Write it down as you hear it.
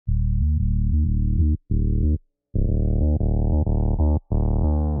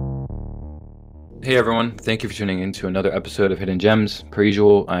Hey everyone, thank you for tuning in to another episode of Hidden Gems. Per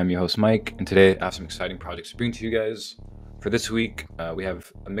usual, I'm your host Mike, and today I have some exciting projects to bring to you guys. For this week, we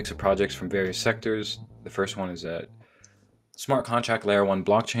have a mix of projects from various sectors. The first one is a smart contract layer 1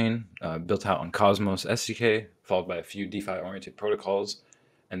 blockchain built out on Cosmos SDK, followed by a few DeFi-oriented protocols,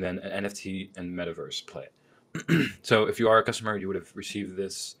 and then an NFT and metaverse play. So if you are a customer, you would have received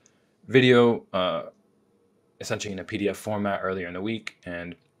this video essentially in a PDF format earlier in the week,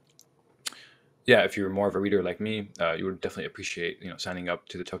 and yeah, if you're more of a reader like me, you would definitely appreciate signing up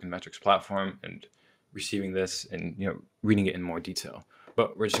to the Token Metrics platform and receiving this and reading it in more detail.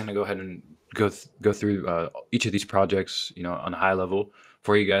 But we're just going to go ahead and go through each of these projects on a high level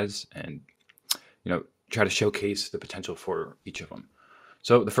for you guys, and try to showcase the potential for each of them.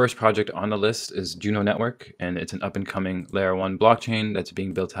 So the first project on the list is Juno Network, and it's an up-and-coming layer 1 blockchain that's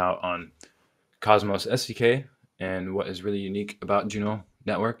being built out on Cosmos SDK. And what is really unique about Juno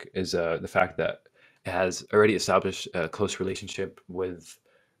Network is the fact that it has already established a close relationship with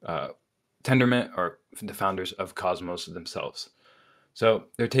Tendermint, or the founders of Cosmos themselves. So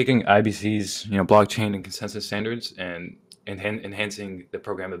they're taking IBC's blockchain and consensus standards and enhancing the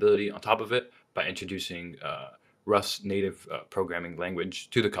programmability on top of it by introducing Rust native programming language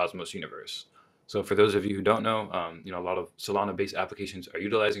to the Cosmos universe. So for those of you who don't know, a lot of Solana-based applications are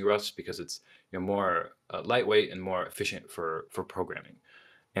utilizing Rust because it's more lightweight and more efficient for programming.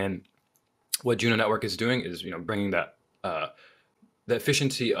 And what Juno Network is doing is bringing that the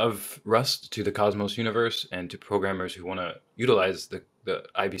efficiency of Rust to the Cosmos universe and to programmers who want to utilize the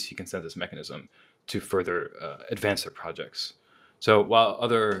IBC consensus mechanism to further advance their projects. So while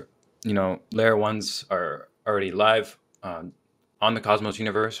other layer ones are already live on the Cosmos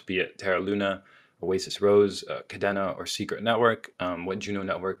universe, be it Terra Luna, Oasis Rose, Cadena, or Secret Network, what Juno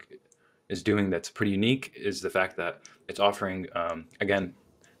Network is doing that's pretty unique is the fact that it's offering, again,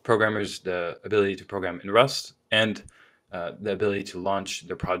 programmers the ability to program in Rust and the ability to launch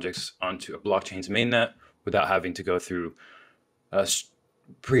their projects onto a blockchain's mainnet without having to go through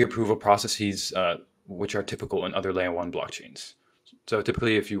pre-approval processes, which are typical in other layer 1 blockchains. So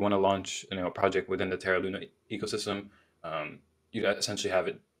typically, if you want to launch a project within the Terra Luna ecosystem, you essentially have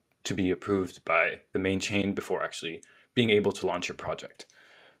it to be approved by the main chain before actually being able to launch your project.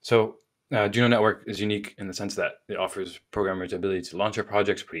 So Juno Network is unique in the sense that it offers programmers the ability to launch their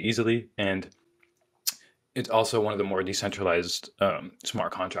projects pretty easily, and it's also one of the more decentralized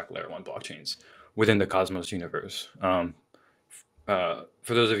smart contract layer 1 blockchains within the Cosmos universe. For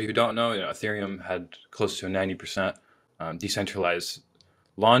those of you who don't know, Ethereum had close to a 90% decentralized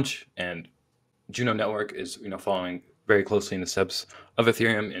launch, and Juno Network is following very closely in the steps of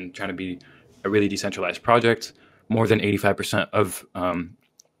Ethereum and trying to be a really decentralized project. More than 85% of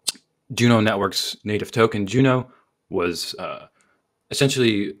Juno Network's native token, Juno, was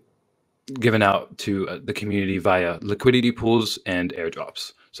essentially given out to the community via liquidity pools and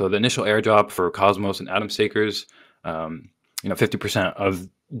airdrops. So the initial airdrop for Cosmos and Atom Stakers, 50% of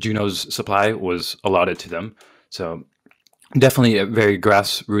Juno's supply was allotted to them. So definitely a very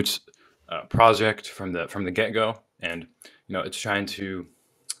grassroots project from the get-go, and it's trying to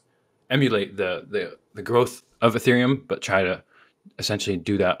emulate the growth of Ethereum, but try to essentially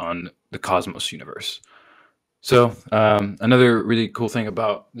do that on the Cosmos universe. So another really cool thing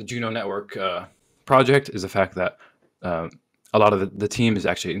about the Juno Network project is the fact that a lot of the team is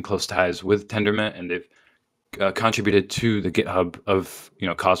actually in close ties with Tendermint, and they've contributed to the GitHub of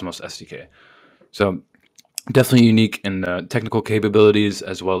Cosmos SDK. So definitely unique in the technical capabilities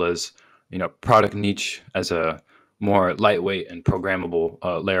as well as product niche as a more lightweight and programmable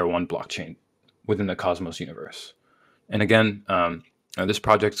layer 1 blockchain within the Cosmos universe. And again, this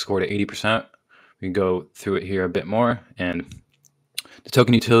project scored at 80%. We can go through it here a bit more. And the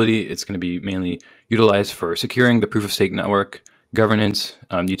token utility, it's going to be mainly utilized for securing the proof of stake network, governance,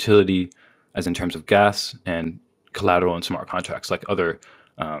 utility as in terms of gas, and collateral and smart contracts like other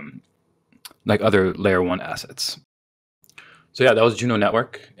layer 1 assets. So yeah, that was Juno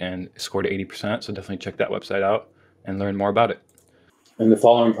Network, and it scored 80%. So definitely check that website out and learn more about it. And the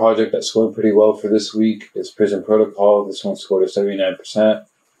following project that scored pretty well for this week is Prism Protocol. This one scored a 79%.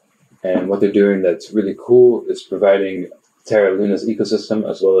 And what they're doing that's really cool is providing Terra Luna's ecosystem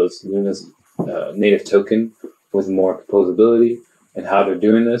as well as Luna's native token with more composability. And how they're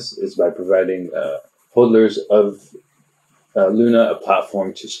doing this is by providing holders of Luna a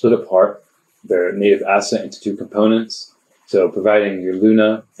platform to split apart their native asset into two components. So providing your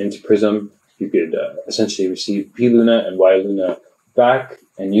Luna into Prism, you could essentially receive P Luna and Y Luna back.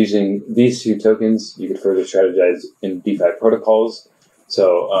 And using these two tokens, you could further strategize in DeFi protocols.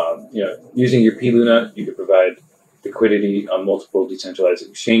 So, using your P Luna, you could provide liquidity on multiple decentralized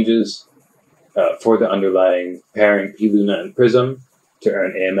exchanges. for the underlying pairing PLuna and Prism to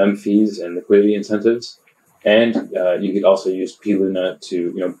earn AMM fees and liquidity incentives. And you could also use PLuna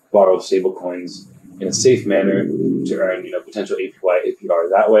to borrow stablecoins in a safe manner to earn potential APY, APR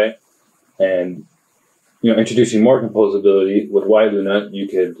that way. And introducing more composability with YLuna, you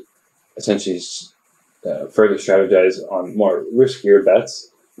could essentially further strategize on more riskier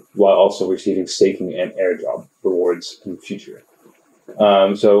bets while also receiving staking and airdrop rewards in the future.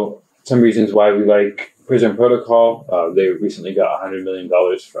 So some reasons why we like Prism Protocol. They recently got $100 million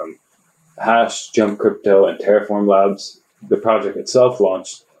from Hash, Jump Crypto, and Terraform Labs. The project itself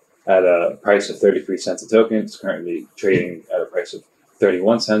launched at a price of 33 cents a token. It's currently trading at a price of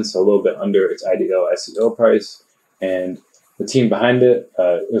 31 cents, so a little bit under its IDO SEO price. And the team behind it,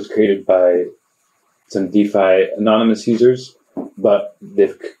 was created by some DeFi anonymous users, but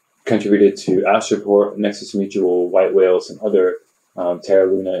they've contributed to Astroport, Nexus Mutual, White Whales, and other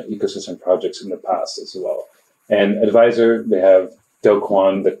Terra Luna ecosystem projects in the past as well. And advisor, they have Do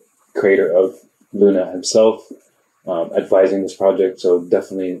Kwon, the creator of Luna himself, advising this project, so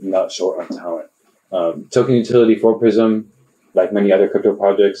definitely not short on talent. Token utility for Prism, like many other crypto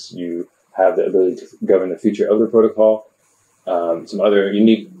projects, you have the ability to govern the future of the protocol. Some other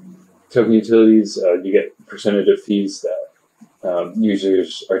unique token utilities, you get percentage of fees that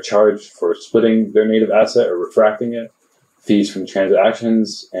users are charged for splitting their native asset or refracting it, fees from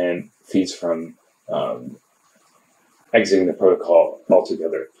transactions, and fees from exiting the protocol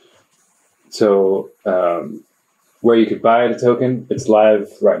altogether. So where you could buy the token, it's live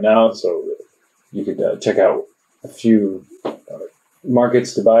right now, so you could check out a few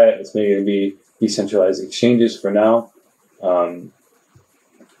markets to buy it. It's maybe going to be decentralized exchanges for now.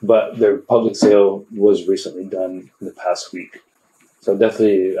 But their public sale was recently done in the past week. So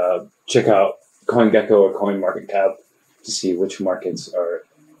definitely check out CoinGecko or CoinMarketCap to see which markets are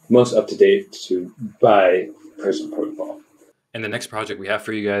most up to date to buy Prism Protocol. And the next project we have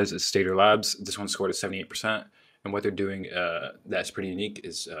for you guys is Stader Labs. This one scored a 78%. And what they're doing that's pretty unique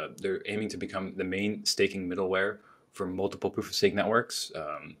is they're aiming to become the main staking middleware for multiple proof-of-stake networks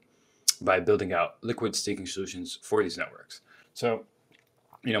by building out liquid staking solutions for these networks. So,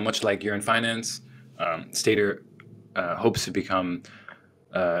 much like you're in finance, Stader hopes to become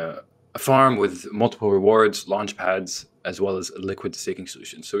a farm with multiple rewards, launch pads, as well as liquid staking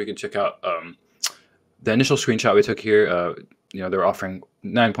solutions. So we can check out the initial screenshot we took here. They're offering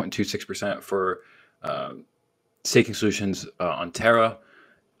 9.26% for staking solutions on Terra,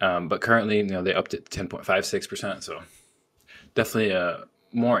 but currently, they upped it to 10.56%. So definitely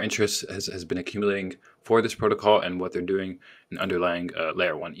more interest has been accumulating for this protocol and what they're doing in underlying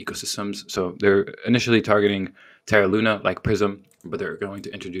layer 1 ecosystems. So they're initially targeting Terra Luna like Prism, but they're going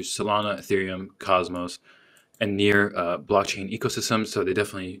to introduce Solana, Ethereum, Cosmos, and near blockchain ecosystems. So they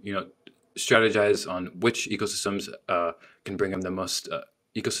definitely, strategize on which ecosystems can bring them the most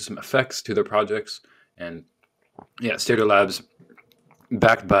ecosystem effects to their projects. And yeah, Stader Labs,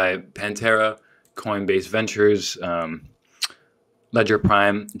 backed by Pantera, Coinbase Ventures, Ledger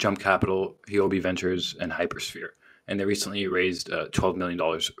Prime, Jump Capital, Huobi Ventures, and Hypersphere. And they recently raised $12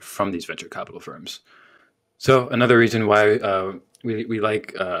 million from these venture capital firms. So another reason why we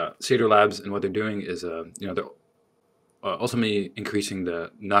like Stader Labs and what they're doing is, they're ultimately increasing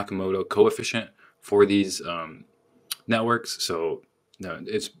the Nakamoto coefficient for these networks. So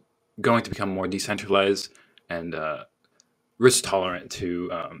it's going to become more decentralized and risk tolerant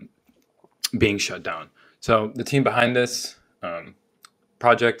to being shut down. So the team behind this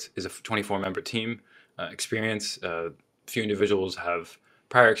project is a 24-member team. Experience. Few individuals have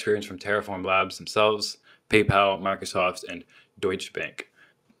prior experience from Terraform Labs themselves, PayPal, Microsoft, and Deutsche Bank.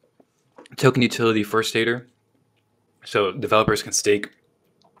 Token utility for Stader. So developers can stake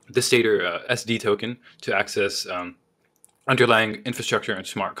the Stader SD token to access underlying infrastructure and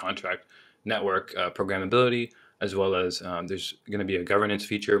smart contract network programmability, as well as there's going to be a governance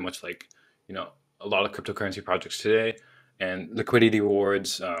feature, much like a lot of cryptocurrency projects today, and liquidity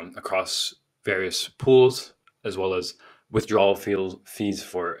rewards across various pools, as well as withdrawal fees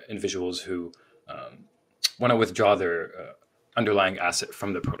for individuals who want to withdraw their underlying asset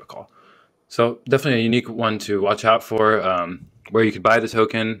from the protocol. So definitely a unique one to watch out for. Where you could buy the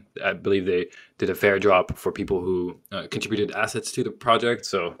token, I believe they did a fair drop for people who contributed assets to the project.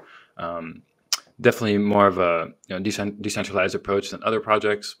 So definitely more of a decentralized approach than other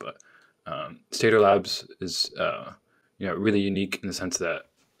projects. But Stader Labs is really unique in the sense that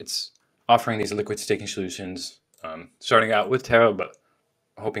it's offering these liquid staking solutions, starting out with Terra, but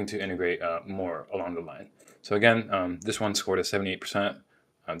hoping to integrate more along the line. So again, this one scored a 78%.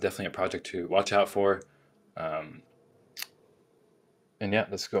 Definitely a project to watch out for. And yeah,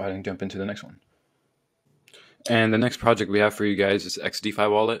 let's go ahead and jump into the next one. And the next project we have for you guys is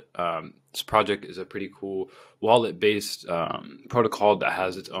xDefi wallet. This project is a pretty cool wallet-based protocol that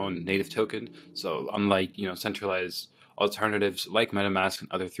has its own native token. So unlike centralized alternatives like MetaMask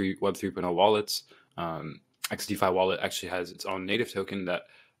and other Web 3.0 wallets, xDefi wallet actually has its own native token that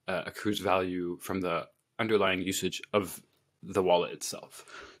accrues value from the underlying usage of the wallet itself.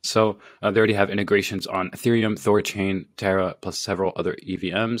 So they already have integrations on Ethereum, Thorchain, Terra, plus several other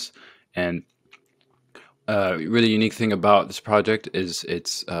EVMs. And really unique thing about this project is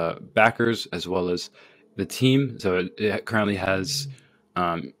its backers as well as the team. So it currently has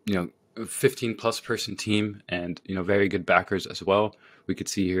 15 plus person team and very good backers as well. We could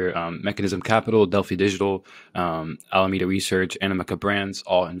see here Mechanism Capital, Delphi Digital, Alameda Research, Animica Brands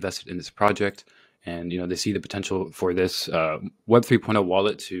all invested in this project. And they see the potential for this Web 3.0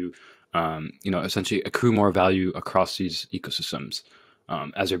 wallet to essentially accrue more value across these ecosystems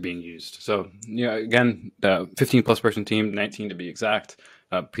as they're being used. So again, the 15 plus person team, 19 to be exact.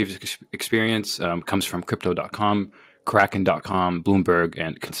 Previous experience comes from Crypto.com, Kraken.com, Bloomberg,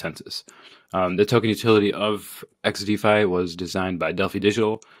 and Consensus. The token utility of xDefi was designed by Delphi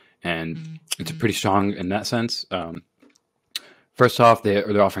Digital, and it's pretty strong in that sense. First off,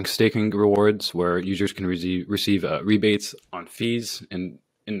 they're offering staking rewards where users can receive rebates on fees in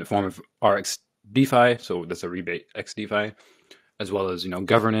the form of RxDefi, so that's a rebate xDefi, as well as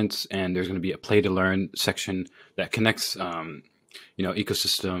governance, and there's going to be a play to learn section that connects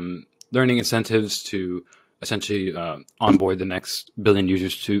ecosystem learning incentives to essentially onboard the next billion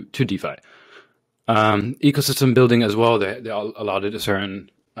users to DeFi. Ecosystem building as well. They allotted a certain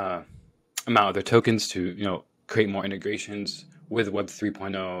amount of their tokens to create more integrations with Web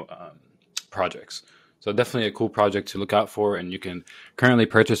 3.0 projects. So definitely a cool project to look out for, and you can currently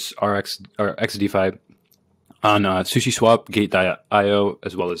purchase xDefi on SushiSwap, Gate.io,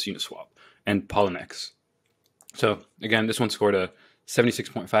 as well as Uniswap and Polynex. So again, this one scored a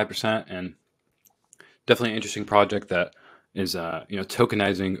 76.5%, and definitely an interesting project that is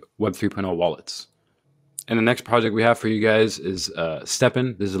tokenizing Web 3.0 wallets. And the next project we have for you guys is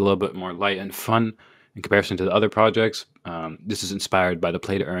StepN. This is a little bit more light and fun in comparison to the other projects. This is inspired by the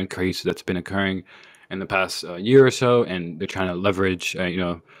play to earn craze that's been occurring in the past year or so, and they're trying to leverage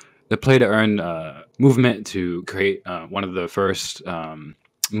the play to earn movement to create one of the first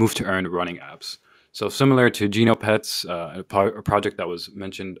move to earn running apps. So similar to Juno Pets, a project that was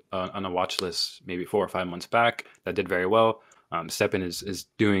mentioned on a watch list maybe 4 or 5 months back that did very well. StepN is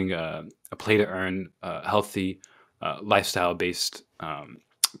doing a play to earn healthy lifestyle based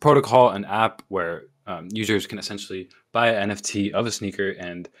protocol, an app where users can essentially buy an NFT of a sneaker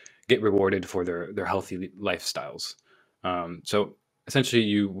and get rewarded for their healthy lifestyles. So essentially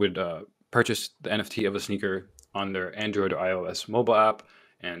you would purchase the NFT of a sneaker on their Android or iOS mobile app,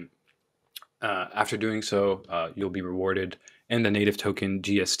 and after doing so, you'll be rewarded in the native token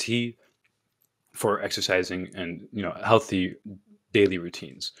GST for exercising and healthy daily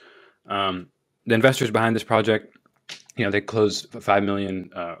routines. The investors behind this project, they closed a $5 million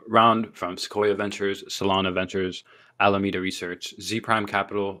round from Sequoia Ventures, Solana Ventures, Alameda Research, Z Prime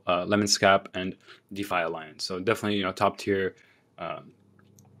Capital, Lemonscap, and DeFi Alliance. So definitely top tier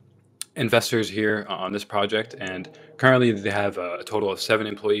investors here on this project, and currently they have a total of 7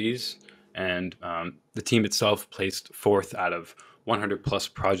 employees, and the team itself placed 4th out of 100 plus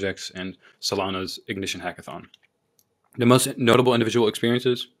projects in Solana's Ignition Hackathon. The most notable individual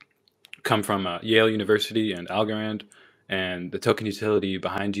experiences come from Yale University and Algorand, and the token utility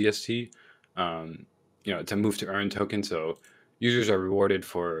behind GST. It's a move to earn token, so users are rewarded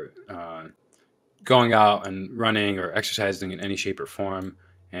for going out and running or exercising in any shape or form.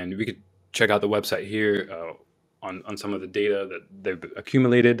 And we could check out the website here on some of the data that they've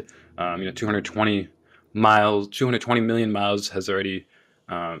accumulated. 220 million miles has already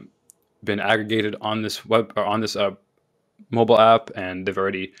been aggregated on this mobile app, and they've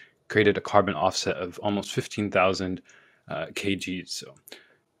already created a carbon offset of almost 15,000 kgs. So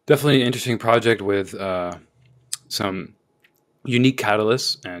definitely an interesting project with some unique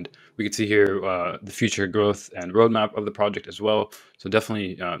catalysts, and we can see here the future growth and roadmap of the project as well. So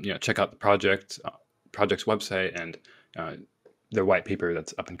definitely check out the project's website and their white paper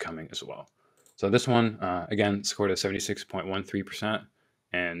that's up and coming as well. So this one again scored a 76.13%,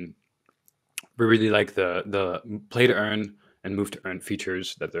 and we really like the play to earn and move to earn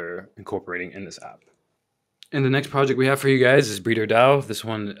features that they're incorporating in this app. And the next project we have for you guys is BreederDAO. This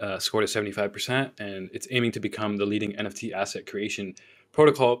one scored a 75%, and it's aiming to become the leading NFT asset creation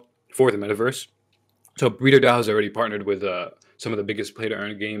protocol for the metaverse. So BreederDAO has already partnered with some of the biggest play to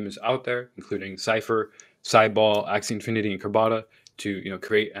earn games out there, including Cypher, Sideball, Axie Infinity, and Carbata, to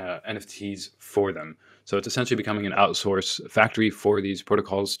create NFTs for them. So it's essentially becoming an outsource factory for these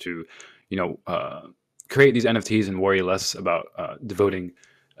protocols to create these NFTs and worry less about devoting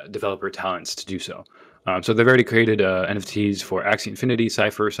developer talents to do so. So they've already created NFTs for Axie Infinity,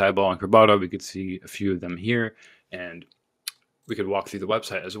 Cypher, Cyball, and Krabata. We could see a few of them here, and we could walk through the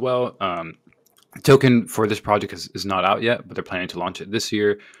website as well. The token for this project is not out yet, but they're planning to launch it this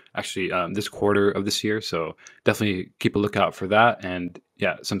year, actually this quarter of this year. So definitely keep a lookout for that. And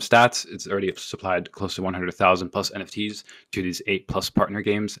yeah, some stats. It's already supplied close to 100,000 plus NFTs to these 8+ partner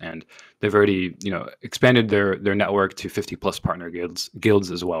games, and they've already expanded their network to 50+ partner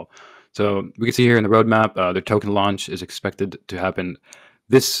guilds as well. So we can see here in the roadmap, their token launch is expected to happen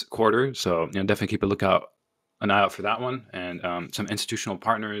this quarter. So definitely keep an eye out for that one. And some institutional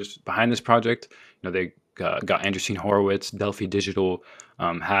partners behind this project. They got Andreessen Horowitz, Delphi Digital,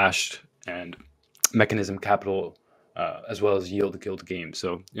 Hashed, and Mechanism Capital, as well as Yield Guild Games.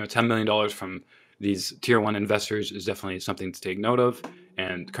 So $10 million from these tier 1 investors is definitely something to take note of.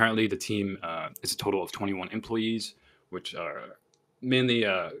 And currently the team is a total of 21 employees, which are mainly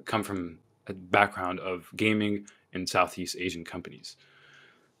come from a background of gaming in Southeast Asian companies.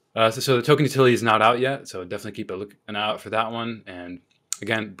 So the token utility is not out yet, so definitely keep an eye out for that one. And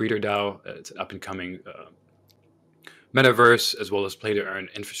again, BreederDAO, it's an up-and-coming metaverse as well as play-to-earn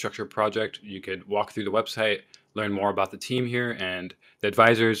infrastructure project. You could walk through the website, learn more about the team here, and the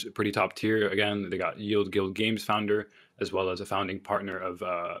advisors are pretty top tier. Again, they got Yield Guild Games founder as well as a founding partner of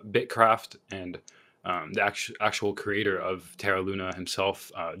Bitcraft and the actual creator of Terra Luna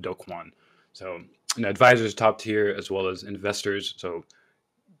himself, Do Kwon. So advisors top tier as well as investors. So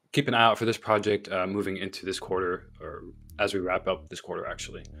keep an eye out for this project moving into this quarter, or as we wrap up this quarter,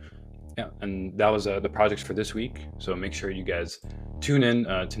 actually. Yeah, and that was the projects for this week. So make sure you guys tune in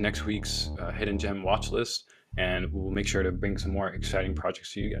to next week's Hidden Gem watch list, and we'll make sure to bring some more exciting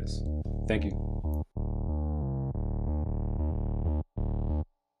projects to you guys. Thank you.